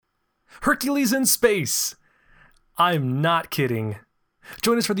Hercules in space! I'm not kidding.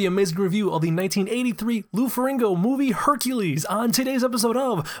 Join us for the amazing review of the 1983 Lou Ferrigno movie Hercules on today's episode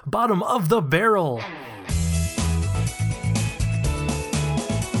of Bottom of the Barrel.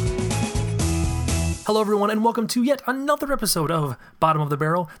 Hello everyone and welcome to yet another episode of Bottom of the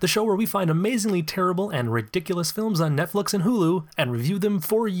Barrel, the show where we find amazingly terrible and ridiculous films on Netflix and Hulu and review them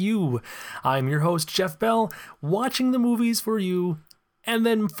for you. I'm your host Jeff Bell, watching the movies for you and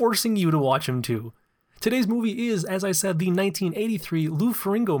then forcing you to watch them too. Today's movie is, as I said, the 1983 Lou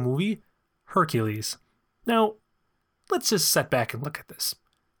Ferrigno movie, Hercules. Now, let's just sit back and look at this.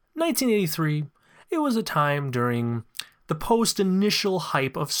 1983, it was a time during the post-initial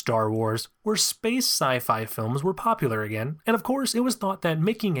hype of Star Wars where space sci-fi films were popular again, and of course it was thought that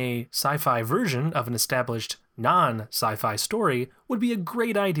making a sci-fi version of an established non-sci-fi story would be a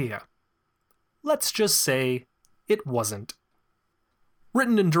great idea. Let's just say it wasn't.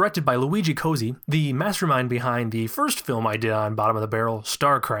 Written and directed by Luigi Cozzi, the mastermind behind the first film I did on Bottom of the Barrel,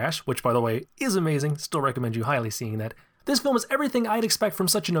 Star Crash, which by the way is amazing, still recommend you highly seeing that. This film is everything I'd expect from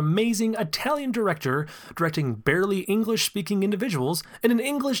such an amazing Italian director directing barely English-speaking individuals in an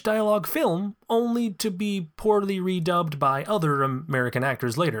English dialogue film, only to be poorly redubbed by other American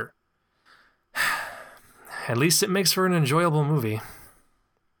actors later. At least it makes for an enjoyable movie.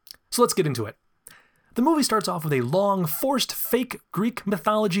 So let's get into it. The movie starts off with a long, forced, fake Greek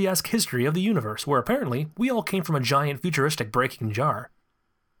mythology-esque history of the universe, where apparently we all came from a giant futuristic breaking jar.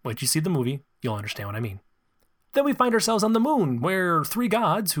 Once you see the movie, you'll understand what I mean. Then we find ourselves on the moon, where three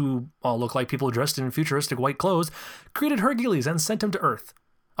gods, who all look like people dressed in futuristic white clothes, created Hercules and sent him to Earth.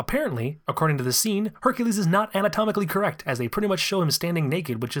 Apparently, according to the scene, Hercules is not anatomically correct, as they pretty much show him standing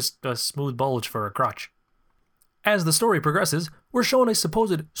naked with just a smooth bulge for a crotch. As the story progresses, we're shown a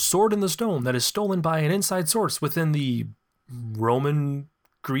supposed sword in the stone that is stolen by an inside source within the Roman,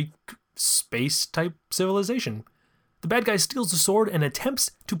 Greek, space-type civilization. The bad guy steals the sword and attempts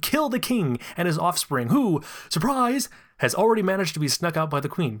to kill the king and his offspring, who, surprise, has already managed to be snuck out by the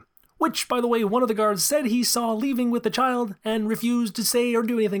queen. Which, by the way, one of the guards said he saw leaving with the child and refused to say or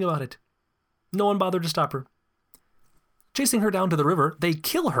do anything about it. No one bothered to stop her. Chasing her down to the river, they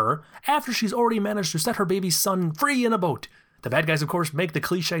kill her after she's already managed to set her baby son free in a boat. The bad guys, of course, make the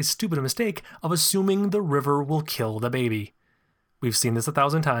cliché stupid mistake of assuming the river will kill the baby. We've seen this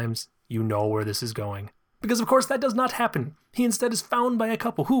 1,000 times. You know where this is going. Because, of course, that does not happen. He instead is found by a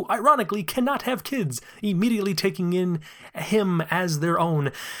couple who, ironically, cannot have kids, immediately taking in him as their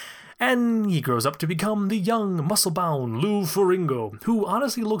own. And he grows up to become the young, muscle-bound Lou Ferrigno, who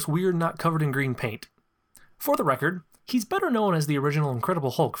honestly looks weird not covered in green paint. For the record, he's better known as the original Incredible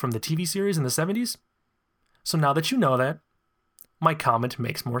Hulk from the TV series in the 70s. So now that you know that, my comment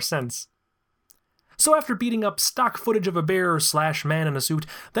makes more sense. So after beating up stock footage of a bear/man in a suit,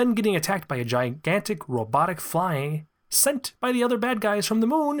 then getting attacked by a gigantic robotic fly sent by the other bad guys from the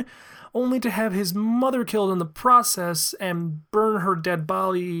moon, only to have his mother killed in the process and burn her dead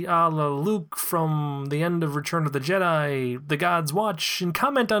body a la Luke from the end of Return of the Jedi, the gods watch and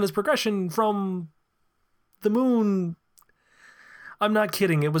comment on his progression from the moon. I'm not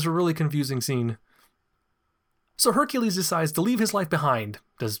kidding, it was a really confusing scene. So Hercules decides to leave his life behind.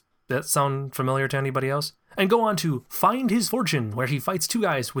 Does that sound familiar to anybody else? And go on to find his fortune, where he fights two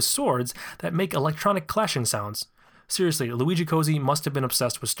guys with swords that make electronic clashing sounds. Seriously, Luigi Cozzi must have been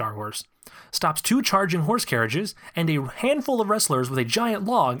obsessed with Star Wars. Stops two charging horse carriages and a handful of wrestlers with a giant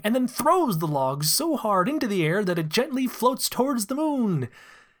log, and then throws the log so hard into the air that it gently floats towards the moon.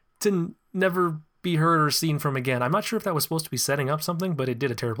 To never be heard or seen from again. I'm not sure if that was supposed to be setting up something, but it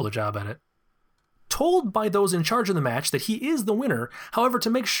did a terrible job at it. Told by those in charge of the match that he is the winner, however, to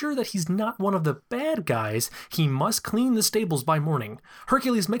make sure that he's not one of the bad guys, he must clean the stables by morning.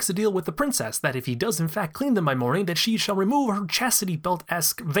 Hercules makes a deal with the princess that if he does in fact clean them by morning, that she shall remove her chastity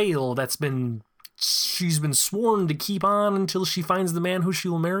belt-esque veil she's been sworn to keep on until she finds the man who she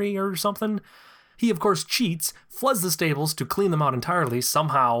will marry or something. He, of course, cheats, floods the stables to clean them out entirely,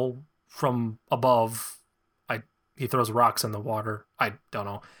 somehow from above. He throws rocks in the water. I don't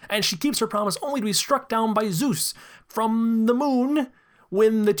know. And she keeps her promise only to be struck down by Zeus from the moon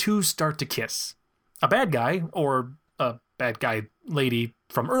when the two start to kiss. A bad guy, or a bad guy lady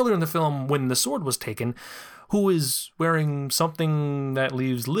from earlier in the film when the sword was taken, who is wearing something that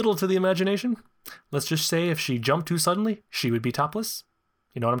leaves little to the imagination. Let's just say if she jumped too suddenly, she would be topless.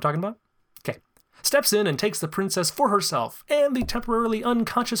 You know what I'm talking about? Okay. Steps in and takes the princess for herself and the temporarily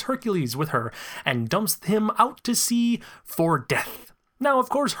unconscious Hercules with her and dumps him out to sea for death. Now, of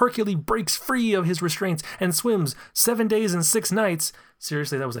course, Hercules breaks free of his restraints and swims 7 days and 6 nights.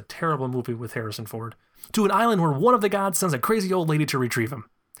 Seriously, that was a terrible movie with Harrison Ford. To an island where one of the gods sends a crazy old lady to retrieve him.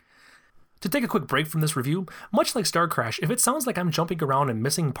 To take a quick break from this review, much like Star Crash, if it sounds like I'm jumping around and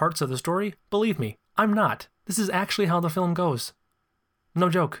missing parts of the story, believe me, I'm not. This is actually how the film goes. No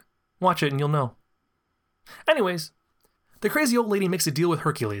joke. Watch it and you'll know. Anyways, the crazy old lady makes a deal with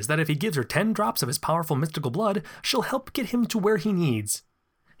Hercules that if he gives her 10 drops of his powerful mystical blood, she'll help get him to where he needs.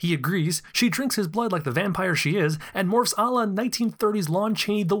 He agrees, she drinks his blood like the vampire she is, and morphs a la 1930s Lon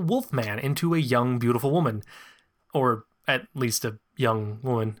Chaney the Wolfman into a young, beautiful woman. Or at least a young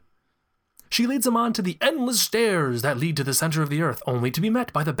woman. She leads him on to the endless stairs that lead to the center of the earth, only to be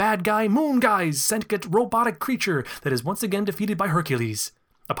met by the bad guy Moon Guy's sentient robotic creature that is once again defeated by Hercules.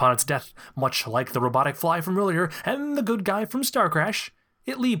 Upon its death, much like the robotic fly from earlier and the good guy from Star Crash,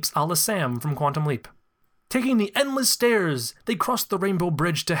 it leaps a la Sam from Quantum Leap. Taking the endless stairs, they cross the Rainbow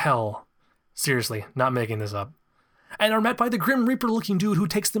Bridge to hell. Seriously, not making this up. And are met by the Grim Reaper-looking dude who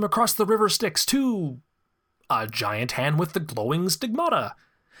takes them across the river Styx to a giant hand with the glowing stigmata.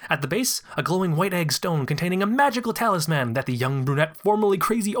 At the base, a glowing white egg stone containing a magical talisman that the young brunette, formerly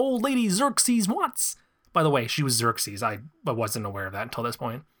crazy old lady Xerxes wants. By the way, she was Xerxes. I wasn't aware of that until this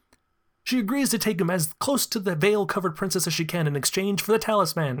point. She agrees to take him as close to the veil-covered princess as she can in exchange for the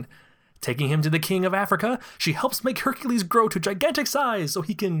talisman. Taking him to the king of Africa, she helps make Hercules grow to gigantic size so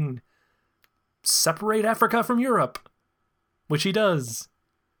he can separate Africa from Europe. Which he does.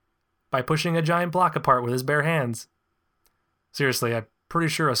 By pushing a giant block apart with his bare hands. Seriously, I'm pretty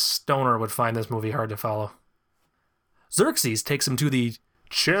sure a stoner would find this movie hard to follow. Xerxes takes him to the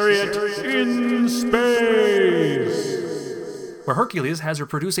chariot in space, where Hercules has her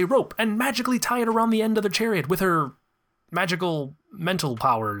produce a rope and magically tie it around the end of the chariot with her magical mental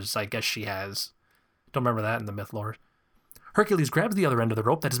powers, I guess she has. Don't remember that in the myth lore. Hercules grabs the other end of the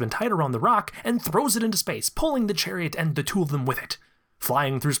rope that has been tied around the rock and throws it into space, pulling the chariot and the two of them with it.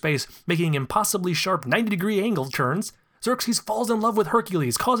 Flying through space, making impossibly sharp 90-degree angle turns, Xerxes falls in love with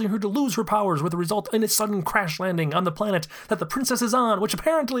Hercules, causing her to lose her powers with a result in a sudden crash landing on the planet that the princess is on, which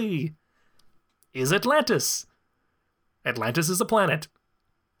apparently is Atlantis. Atlantis is a planet.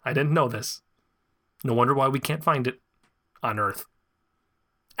 I didn't know this. No wonder why we can't find it on Earth.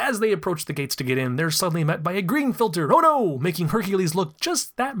 As they approach the gates to get in, they're suddenly met by a green filter, oh no, making Hercules look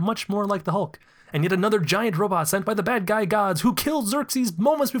just that much more like the Hulk. And yet another giant robot sent by the bad guy gods who killed Xerxes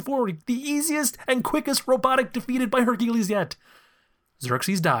moments before, the easiest and quickest robotic defeated by Hercules yet.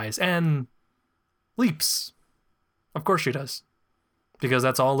 Xerxes dies and leaps. Of course she does. Because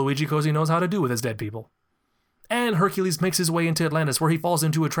that's all Luigi Cozzi knows how to do with his dead people. And Hercules makes his way into Atlantis where he falls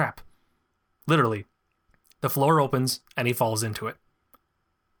into a trap. Literally. The floor opens and he falls into it.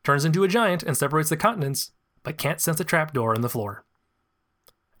 Turns into a giant and separates the continents, but can't sense a trapdoor in the floor.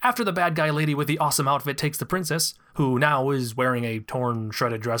 After the bad guy lady with the awesome outfit takes the princess, who now is wearing a torn,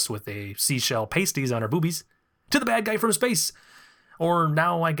 shredded dress with a seashell pasties on her boobies, to the bad guy from space. Or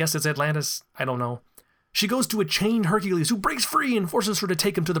now I guess it's Atlantis, I don't know. She goes to a chained Hercules who breaks free and forces her to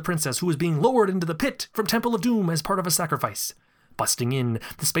take him to the princess who is being lowered into the pit from Temple of Doom as part of a sacrifice. Busting in,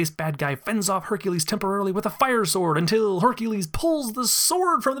 the space bad guy fends off Hercules temporarily with a fire sword until Hercules pulls the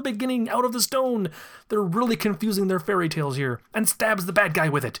sword from the beginning out of the stone. They're really confusing their fairy tales here, and stabs the bad guy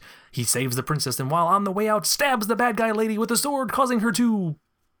with it. He saves the princess and while on the way out stabs the bad guy lady with the sword, causing her to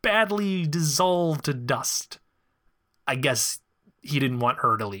badly dissolve to dust. I guess he didn't want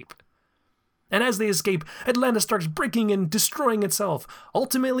her to leap. And as they escape, Atlantis starts breaking and destroying itself,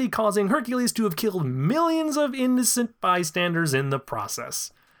 ultimately causing Hercules to have killed millions of innocent bystanders in the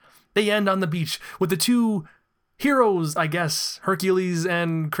process. They end on the beach with the two heroes, I guess, Hercules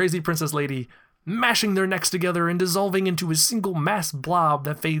and Crazy Princess Lady, mashing their necks together and dissolving into a single mass blob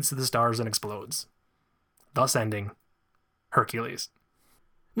that fades to the stars and explodes. Thus ending Hercules.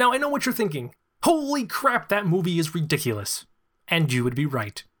 Now I know what you're thinking. Holy crap, that movie is ridiculous. And you would be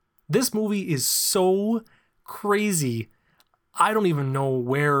right. This movie is so crazy, I don't even know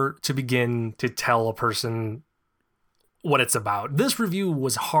where to begin to tell a person what it's about. This review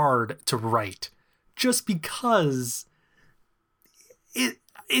was hard to write just because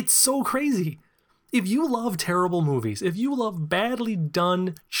it's so crazy. If you love terrible movies, if you love badly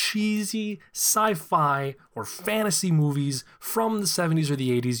done, cheesy sci-fi or fantasy movies from the 70s or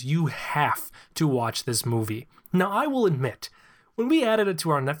the 80s, you have to watch this movie. Now, I will admit, when we added it to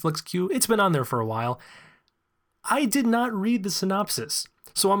our Netflix queue, it's been on there for a while, I did not read the synopsis.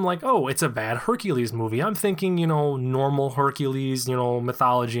 So I'm like, oh, it's a bad Hercules movie. I'm thinking, normal Hercules,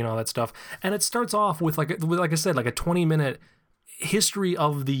 mythology and all that stuff. And it starts off with, like I said, like a 20-minute history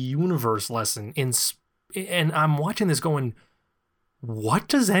of the universe lesson. And I'm watching this going, what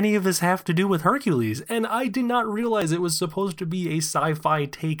does any of this have to do with Hercules? And I did not realize it was supposed to be a sci-fi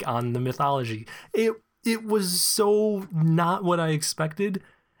take on the mythology. It was so not what I expected,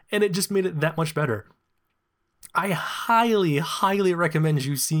 and it just made it that much better. I highly, highly recommend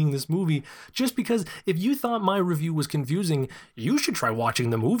you seeing this movie, just because if you thought my review was confusing, you should try watching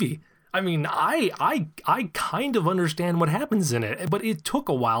the movie. I mean, I kind of understand what happens in it, but it took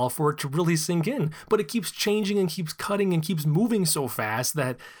a while for it to really sink in. But it keeps changing and keeps cutting and keeps moving so fast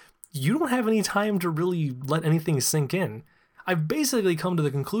that you don't have any time to really let anything sink in. I've basically come to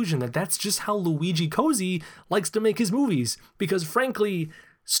the conclusion that that's just how Luigi Cozzi likes to make his movies, because frankly,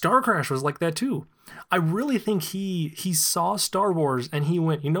 Star Crash was like that too. I really think he saw Star Wars and he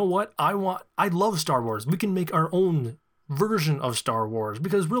went, you know what? I love Star Wars. We can make our own version of Star Wars,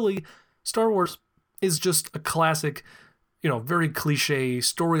 because really Star Wars is just a classic, very cliche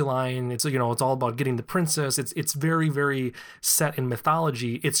storyline. It's, it's all about getting the princess. It's very, very set in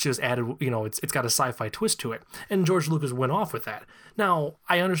mythology. It's just added, it's got a sci-fi twist to it. And George Lucas went off with that. Now,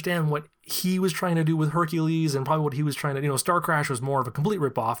 I understand what he was trying to do with Hercules, and probably what he was trying to, Star Crash was more of a complete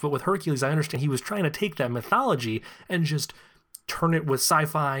ripoff, but with Hercules, I understand he was trying to take that mythology and just turn it with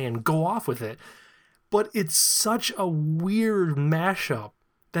sci-fi and go off with it. But it's such a weird mashup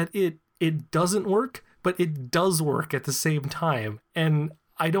that it doesn't work, but it does work at the same time. And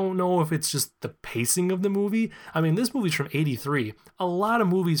I don't know if it's just the pacing of the movie. I mean, this movie's from 83. A lot of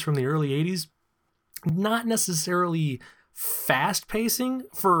movies from the early 80s, not necessarily fast pacing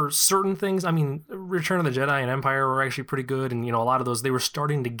for certain things. I mean, Return of the Jedi and Empire were actually pretty good, and a lot of those, they were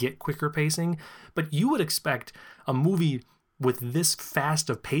starting to get quicker pacing. But you would expect a movie with this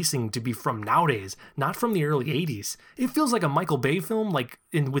fast of pacing to be from nowadays, not from the early 80s. It feels like a Michael Bay film,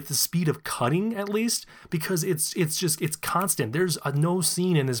 with the speed of cutting at least, because it's constant. There's no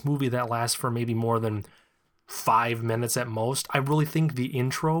scene in this movie that lasts for maybe more than 5 minutes at most. I really think the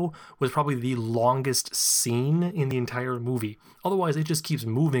intro was probably the longest scene in the entire movie. Otherwise, it just keeps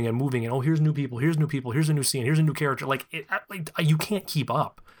moving and moving, and here's new people, here's a new scene, here's a new character. You can't keep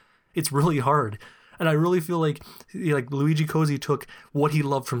up. It's really hard. And I really feel like Luigi Cozzi took what he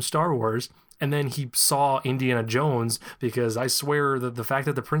loved from Star Wars, and then he saw Indiana Jones, because I swear that the fact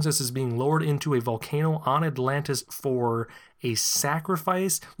that the princess is being lowered into a volcano on Atlantis for a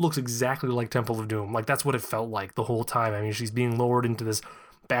sacrifice looks exactly like Temple of Doom. That's what it felt like the whole time. I mean, she's being lowered into this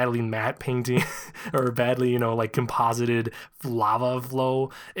badly matte painting or badly, composited lava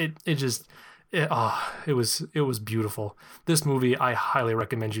flow. It was beautiful. This movie, I highly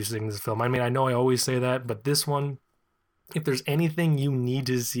recommend you seeing this film. I mean, I know I always say that, but this one, if there's anything you need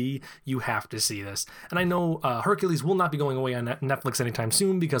to see, you have to see this. And I know Hercules will not be going away on Netflix anytime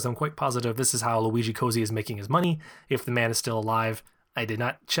soon, because I'm quite positive this is how Luigi Cozzi is making his money, if the man is still alive. I did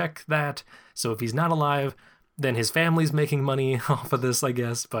not check that, so if he's not alive, then his family's making money off of this, I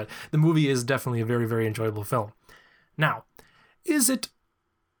guess. But the movie is definitely a very, very enjoyable film. Now, is it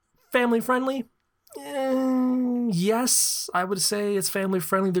family friendly? Yes, I would say it's family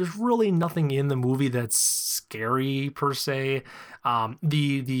friendly. There's really nothing in the movie that's scary per se.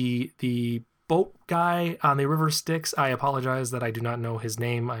 The boat guy on the river Styx, I apologize that I do not know his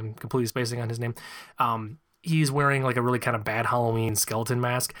name. I'm completely spacing on his name. He's wearing a really kind of bad Halloween skeleton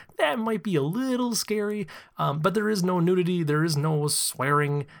mask. That might be a little scary, but there is no nudity. There is no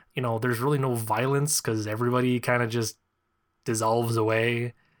swearing. There's really no violence, because everybody kind of just dissolves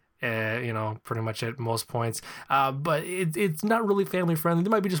away. Pretty much at most points. But it's not really family friendly. There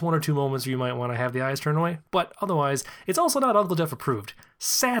might be just one or two moments where you might want to have the eyes turned away, but otherwise, it's also not Uncle Jeff approved.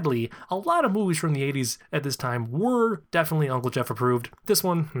 Sadly, a lot of movies from the 80s at this time were definitely Uncle Jeff approved. This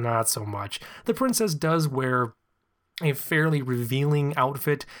one, not so much. The princess does wear a fairly revealing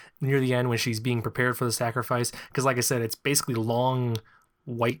outfit near the end when she's being prepared for the sacrifice, because like I said, it's basically long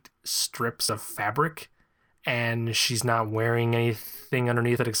white strips of fabric, and she's not wearing anything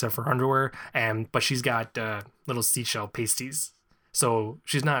underneath it except for underwear, but she's got little seashell pasties, so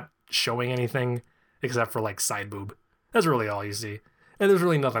she's not showing anything except for side boob. That's really all you see, and there's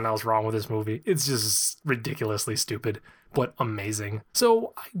really nothing else wrong with this movie. It's just ridiculously stupid, but amazing.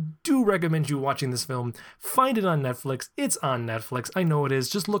 So I do recommend you watching this film. Find it on Netflix. It's on Netflix. I know it is.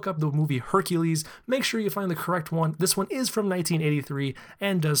 Just look up the movie Hercules. Make sure you find the correct one. This one is from 1983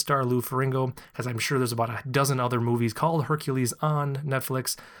 and does star Lou Ferrigno, because I'm sure there's about a dozen other movies called Hercules on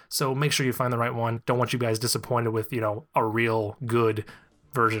Netflix. So make sure you find the right one. Don't want you guys disappointed with, a real good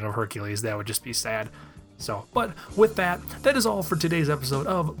version of Hercules. That would just be sad. So, but with that is all for today's episode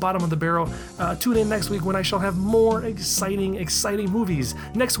of Bottom of the Barrel. Tune in next week when I shall have more exciting movies.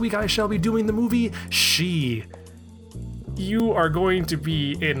 Next week I shall be doing the movie She. You are going to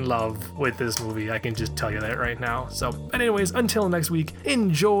be in love with this movie. I can just tell you that right now. So, but anyways, until next week,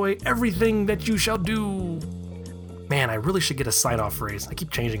 enjoy everything that you shall do. Man, I really should get a sign-off phrase. I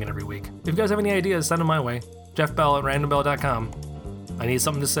keep changing it every week. If you guys have any ideas, send them my way. JeffBell@randombell.com. I need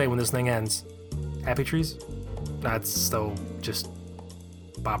something to say when this thing ends. Happy trees? That's still just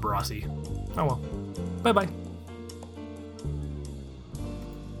Bob Rossi. Oh well. Bye-bye.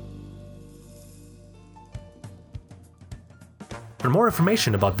 For more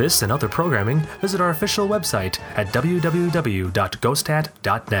information about this and other programming, visit our official website at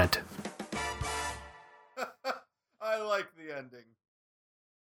www.ghostat.net.